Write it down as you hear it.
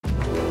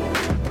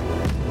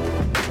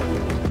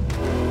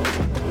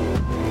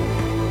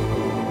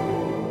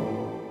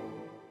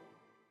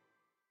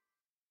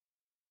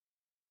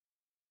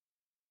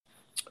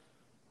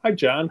Hi,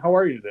 John. How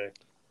are you today?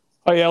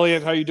 Hi,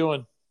 Elliot. How you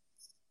doing?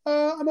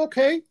 I'm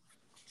okay.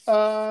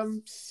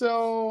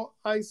 So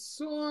I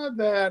saw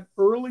that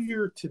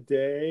earlier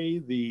today,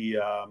 the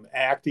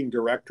acting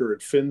director at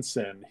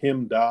FinCEN,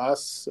 Him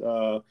Das,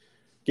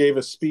 gave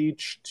a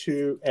speech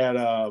to at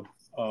a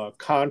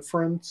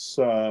conference,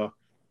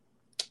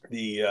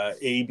 the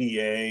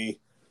ABA,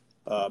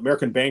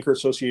 American Banker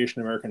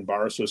Association, American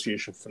Bar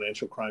Association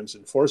Financial Crimes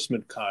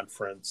Enforcement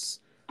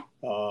Conference.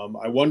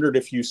 I wondered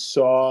if you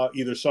saw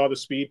the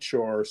speech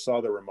or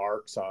saw the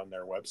remarks on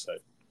their website.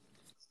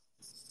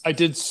 I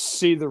did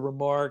see the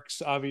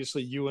remarks.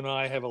 Obviously, you and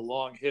I have a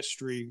long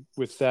history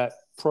with that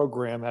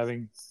program,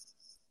 having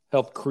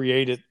helped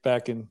create it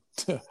back in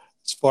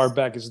as far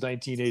back as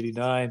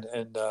 1989,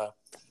 and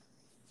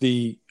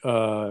the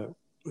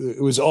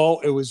it was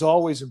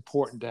always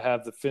important to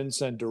have the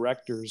FinCEN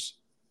directors,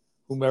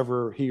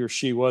 whomever he or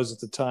she was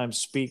at the time,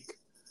 speak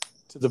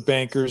to the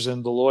bankers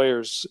and the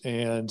lawyers,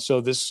 and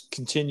so this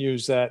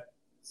continues that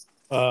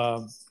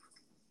um,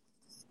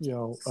 you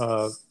know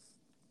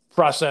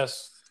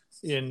process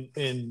in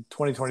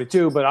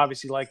 2022, but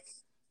obviously, like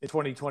in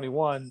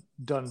 2021,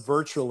 done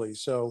virtually.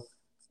 So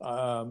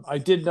I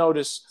did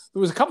notice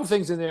there was a couple of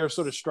things in there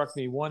sort of struck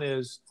me. One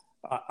is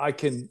I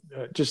can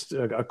just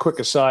a quick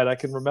aside. I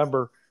can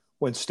remember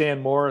when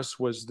Stan Morris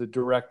was the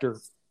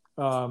director.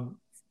 Um,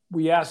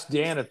 we asked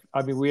Stan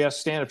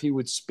if he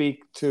would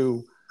speak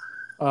to.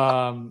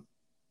 Um,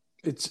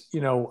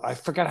 I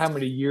forgot how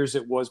many years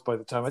it was by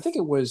the time. I think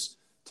it was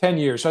 10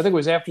 years. So I think it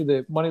was after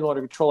the Money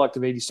Laundering Control Act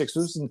of 86.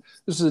 This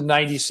is in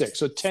 96.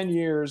 So 10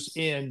 years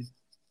in,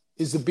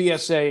 is the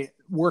BSA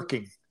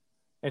working?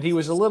 And he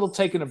was a little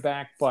taken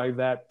aback by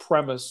that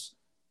premise.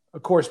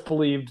 Of course,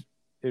 believed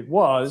it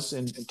was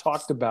and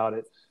talked about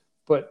it.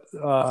 But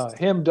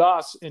Him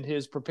Das, in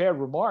his prepared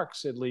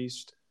remarks at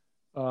least,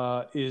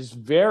 is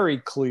very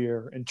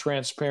clear and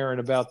transparent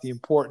about the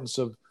importance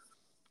of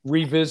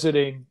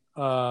revisiting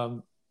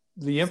the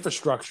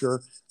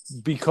infrastructure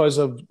because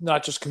of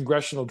not just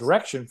congressional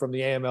direction from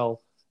the AML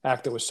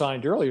Act that was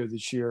signed earlier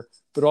this year,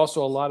 but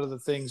also a lot of the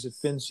things that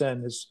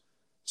FinCEN has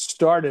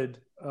started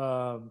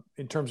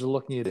in terms of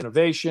looking at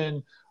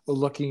innovation, or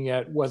looking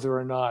at whether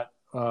or not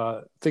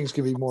things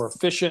can be more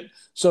efficient.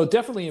 So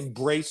definitely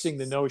embracing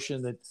the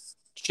notion that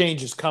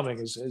change is coming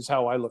is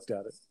how I looked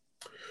at it.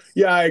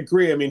 Yeah, I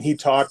agree. I mean, he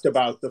talked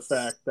about the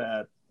fact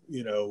that,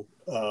 you know,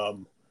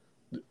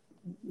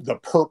 the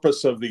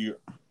purpose of the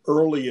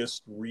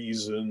earliest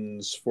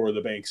reasons for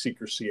the Bank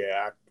Secrecy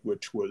Act,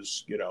 which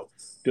was,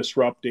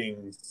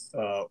 disrupting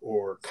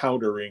or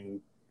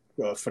countering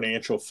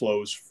financial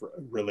flows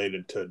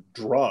related to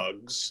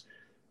drugs,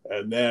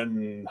 and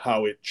then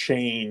how it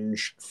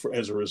changed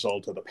as a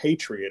result of the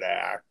Patriot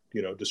Act,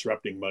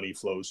 disrupting money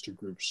flows to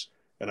groups,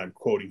 and I'm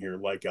quoting here,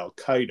 like Al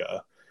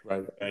Qaeda.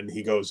 Right. And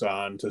he goes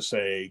on to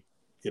say,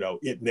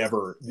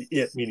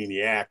 it meaning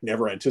the act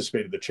never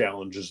anticipated the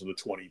challenges of the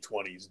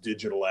 2020s: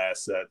 digital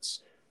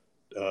assets,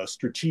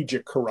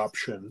 strategic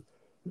corruption,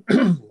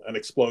 an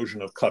explosion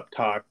of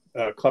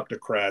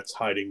kleptocrats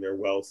hiding their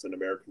wealth in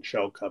American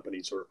shell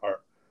companies,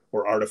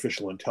 or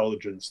artificial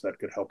intelligence that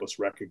could help us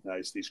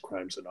recognize these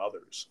crimes and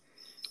others.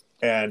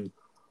 And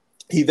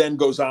he then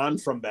goes on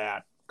from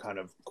that kind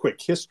of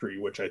quick history,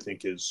 which I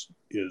think is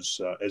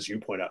as you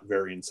point out,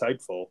 very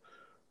insightful.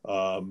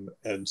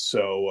 And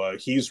so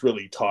he's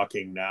really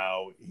talking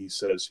now. He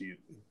says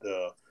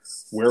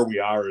where we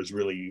are is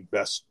really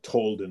best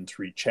told in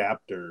three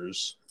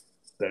chapters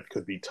that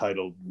could be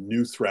titled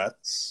New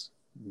Threats,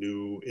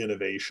 New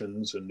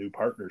Innovations, and New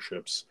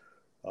Partnerships.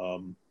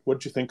 What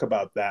do you think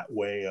about that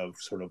way of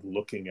sort of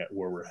looking at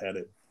where we're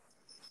headed?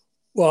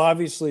 Well,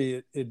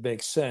 obviously, it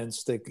makes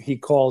sense that he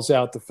calls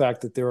out the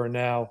fact that there are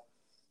now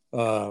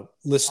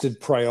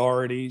listed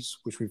priorities,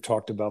 which we've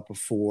talked about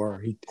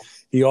before.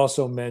 He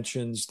also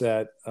mentions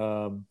that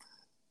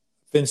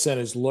FinCEN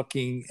is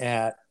looking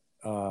at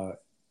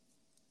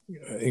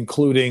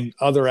including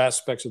other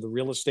aspects of the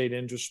real estate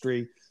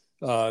industry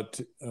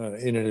in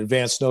an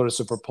advance notice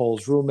of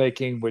proposed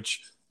rulemaking,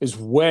 which is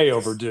way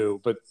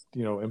overdue, but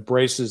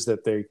embraces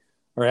that they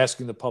are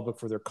asking the public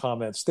for their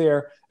comments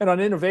there. And on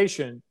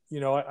innovation,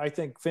 I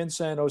think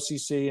FinCEN,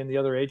 OCC, and the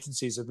other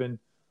agencies have been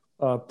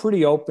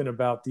pretty open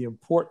about the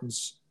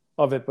importance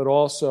of it, but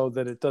also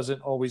that it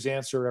doesn't always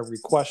answer every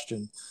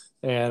question.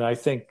 And I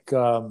think,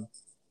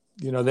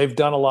 they've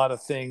done a lot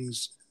of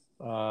things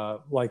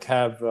like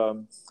have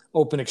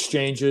open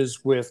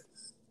exchanges with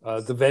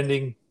the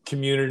vending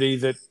community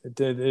that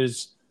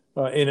is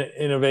in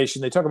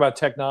innovation. They talk about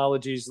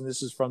technologies, and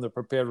this is from the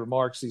prepared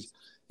remarks.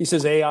 He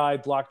says AI,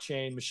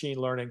 blockchain, machine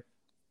learning,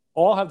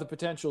 all have the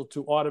potential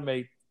to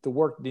automate the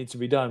work that needs to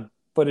be done,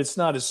 but it's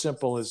not as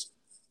simple as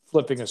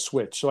flipping a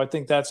switch. So I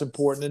think that's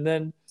important. And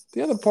then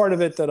the other part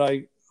of it that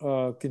I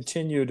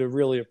continue to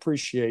really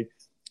appreciate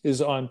is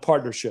on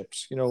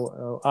partnerships.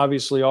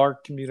 Obviously our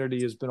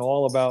community has been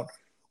all about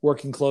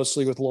working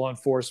closely with law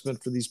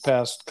enforcement for these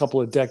past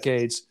couple of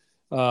decades.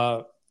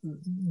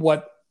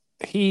 What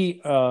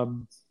he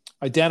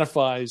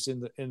identifies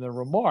in the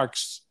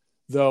remarks,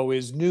 though,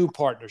 is new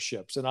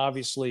partnerships. And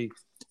obviously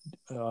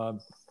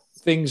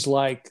things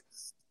like,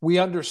 we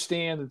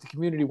understand that the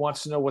community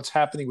wants to know what's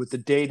happening with the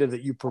data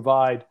that you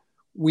provide.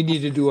 We need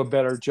to do a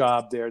better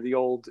job there. The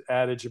old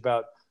adage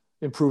about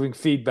improving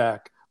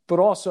feedback, but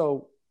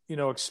also,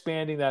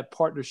 expanding that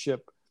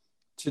partnership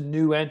to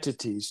new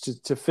entities,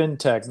 to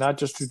fintech, not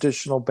just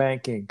traditional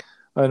banking,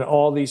 and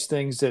all these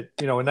things that,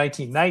 in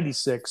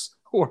 1996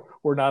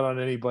 were not on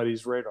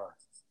anybody's radar.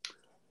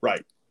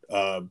 Right.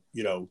 In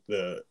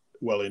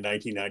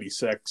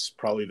 1996,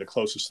 probably the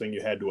closest thing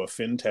you had to a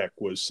fintech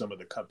was some of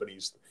the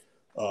companies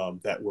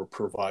that were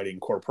providing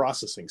core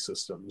processing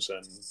systems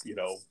and,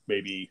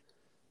 maybe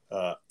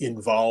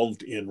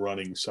involved in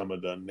running some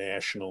of the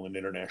national and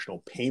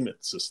international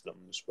payment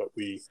systems. But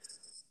we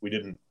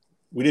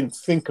didn't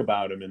think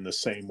about them in the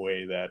same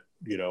way that,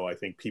 I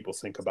think people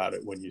think about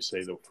it when you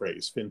say the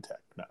phrase fintech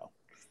now.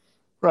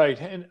 Right.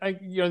 And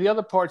the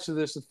other parts of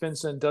this that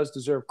FinCEN does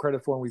deserve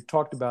credit for, and we've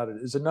talked about it,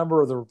 is a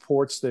number of the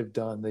reports they've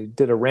done. They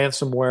did a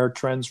ransomware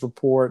trends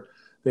report.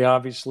 They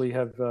obviously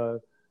have,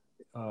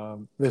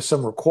 there's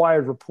some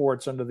required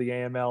reports under the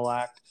AML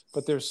Act,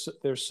 but there's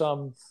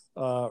some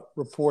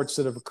reports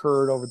that have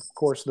occurred over the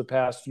course of the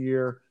past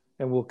year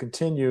and will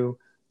continue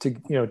to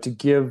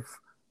give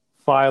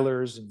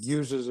filers and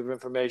users of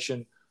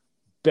information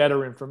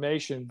better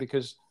information,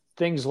 because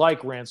things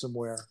like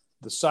ransomware,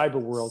 the cyber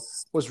world,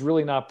 was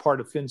really not part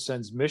of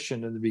FinCEN's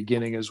mission in the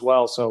beginning as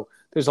well. So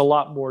there's a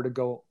lot more to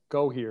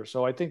go here.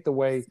 So I think the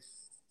way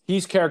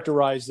he's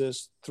characterized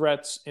this,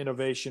 threats,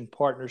 innovation,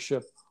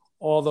 partnership,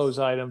 all those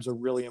items are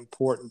really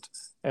important.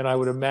 And I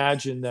would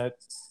imagine that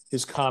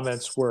his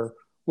comments were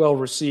well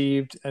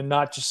received, and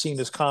not just seen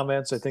as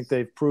comments. I think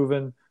they've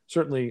proven,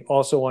 certainly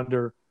also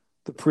under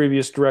the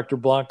previous director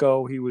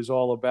Blanco, he was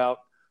all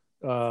about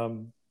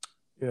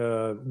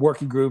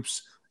working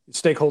groups,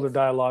 stakeholder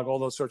dialogue, all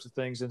those sorts of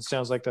things. And it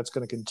sounds like that's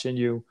going to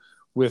continue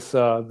with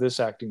this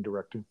acting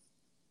director.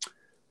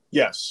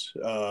 Yes.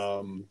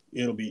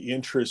 It'll be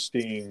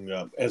interesting,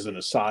 as an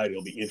aside,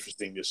 it'll be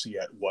interesting to see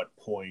at what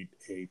point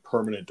a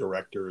permanent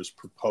director is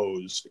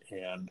proposed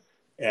and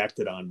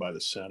acted on by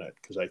the Senate,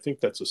 because I think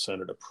that's a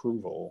Senate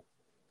approval.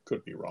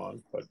 Could be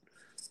wrong, but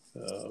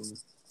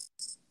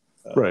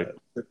right.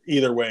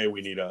 Either way,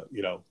 we need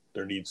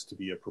there needs to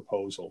be a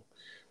proposal.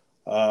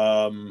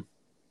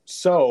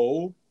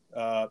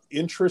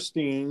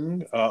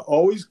 Interesting.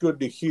 Always good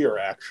to hear,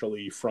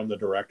 actually, from the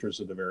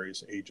directors of the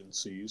various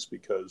agencies,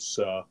 because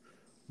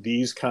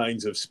these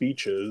kinds of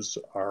speeches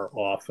are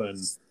often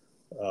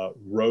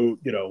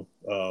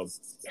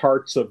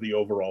parts of the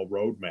overall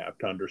roadmap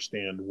to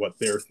understand what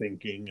they're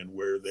thinking and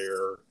where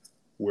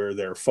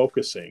they're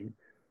focusing.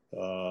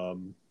 I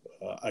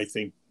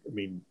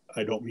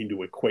don't mean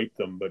to equate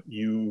them, but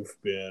you've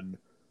been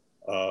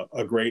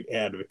a great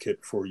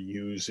advocate for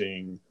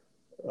using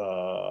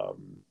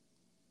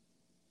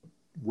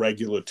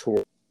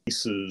regulatory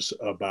pieces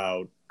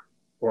about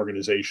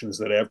organizations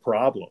that have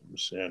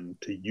problems, and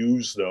to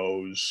use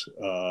those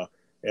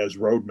as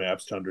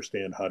roadmaps to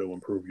understand how to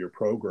improve your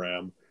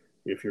program.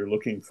 If you're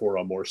looking for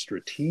a more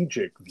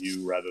strategic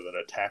view rather than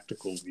a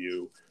tactical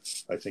view,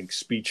 I think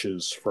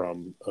speeches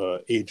from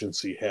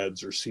agency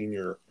heads or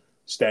senior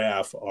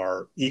staff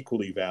are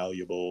equally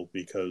valuable,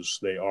 because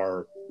they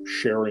are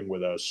sharing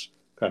with us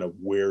kind of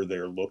where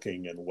they're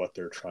looking and what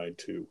they're trying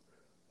to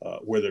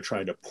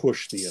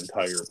push the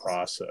entire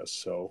process.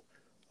 So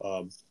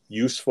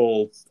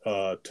useful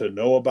to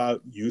know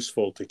about,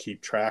 useful to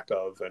keep track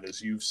of. And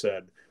as you've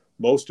said,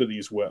 most of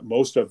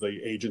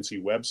the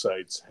agency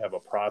websites have a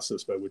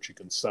process by which you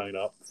can sign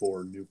up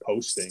for new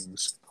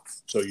postings,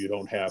 so you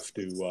don't have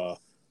to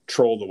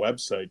troll the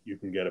website. You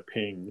can get a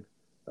ping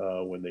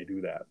when they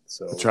do that.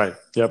 So that's right.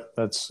 Yep,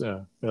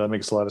 that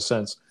makes a lot of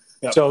sense.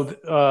 Yep.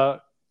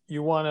 So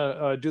you want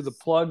to do the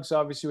plugs?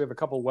 Obviously, we have a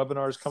couple of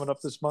webinars coming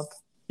up this month.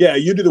 Yeah,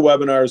 you do the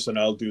webinars, and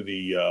I'll do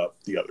the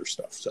other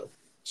stuff.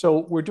 So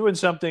we're doing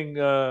something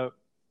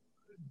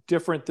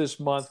different this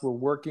month. We're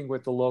working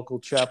with the local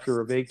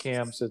chapter of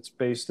ACAMS that's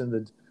based in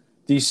the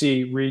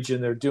DC region.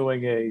 They're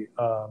doing a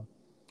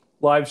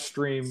live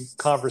stream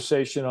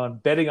conversation on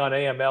betting on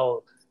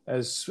AML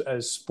as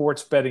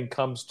sports betting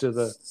comes to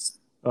the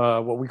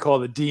what we call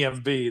the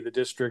DMV, the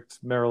District,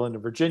 Maryland,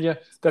 and Virginia.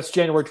 That's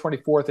January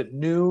 24th at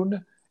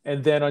noon.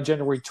 And then on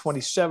January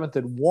 27th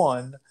at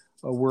 1,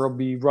 we'll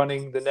be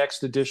running the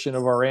next edition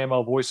of our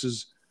AML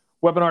Voices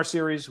webinar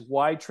series,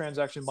 Why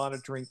Transaction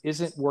Monitoring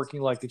Isn't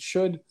Working Like It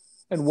Should,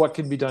 and What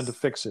Can Be Done to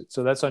Fix It.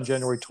 So that's on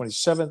January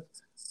 27th,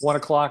 1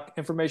 o'clock.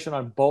 Information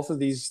on both of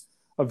these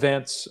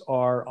events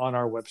are on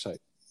our website.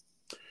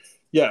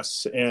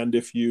 Yes, and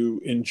if you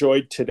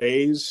enjoyed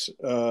today's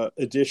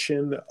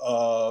edition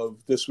of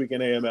This Week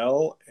in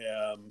AML,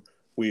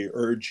 we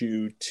urge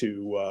you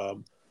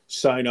to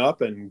sign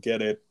up and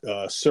get it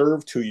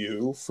served to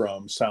you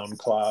from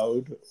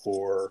SoundCloud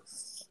or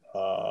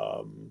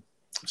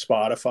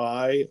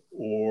Spotify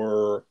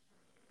or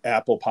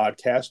Apple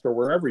Podcast or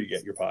wherever you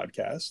get your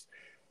podcast.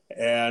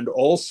 And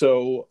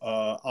also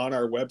on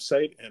our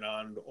website and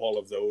on all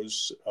of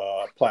those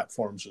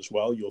platforms as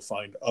well, you'll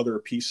find other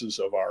pieces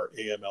of our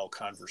AML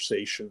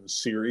Conversations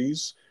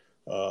series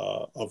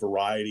a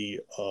variety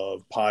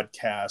of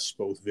podcasts,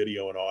 both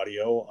video and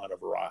audio, on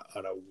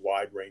a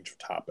wide range of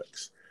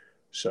topics.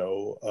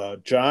 So,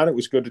 John, it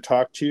was good to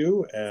talk to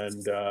you,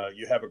 and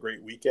you have a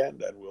great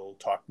weekend, and we'll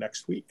talk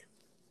next week.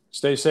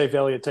 Stay safe,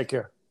 Elliot. Take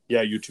care.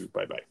 Yeah, you too.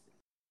 Bye-bye.